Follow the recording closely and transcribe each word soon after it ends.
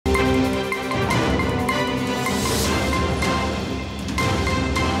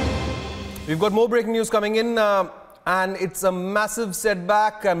We've got more breaking news coming in, and it's a massive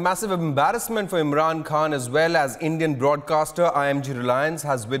setback, a massive embarrassment for Imran Khan, as well as Indian broadcaster IMG Reliance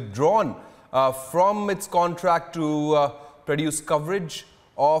has withdrawn from its contract to produce coverage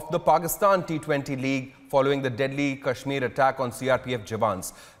of the Pakistan T20 League following the deadly Kashmir attack on CRPF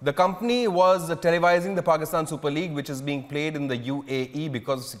Jawans. The company was televising the Pakistan Super League, which is being played in the UAE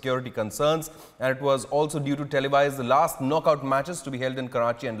because of security concerns, and it was also due to televise the last knockout matches to be held in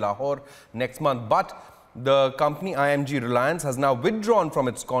Karachi and Lahore next month. But the company IMG Reliance has now withdrawn from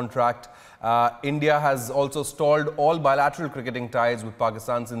its contract. India has also stalled all bilateral cricketing ties with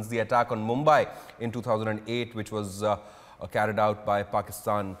Pakistan since the attack on Mumbai in 2008, which was carried out by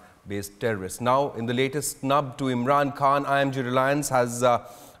Pakistan-based terrorists. Now, in the latest snub to Imran Khan, IMG Reliance has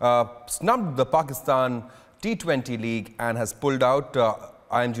snubbed the Pakistan T20 League and has pulled out.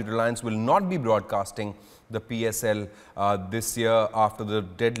 IMG Reliance will not be broadcasting the PSL this year after the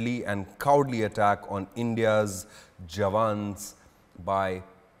deadly and cowardly attack on India's Jawans by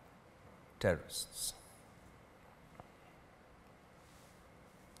terrorists.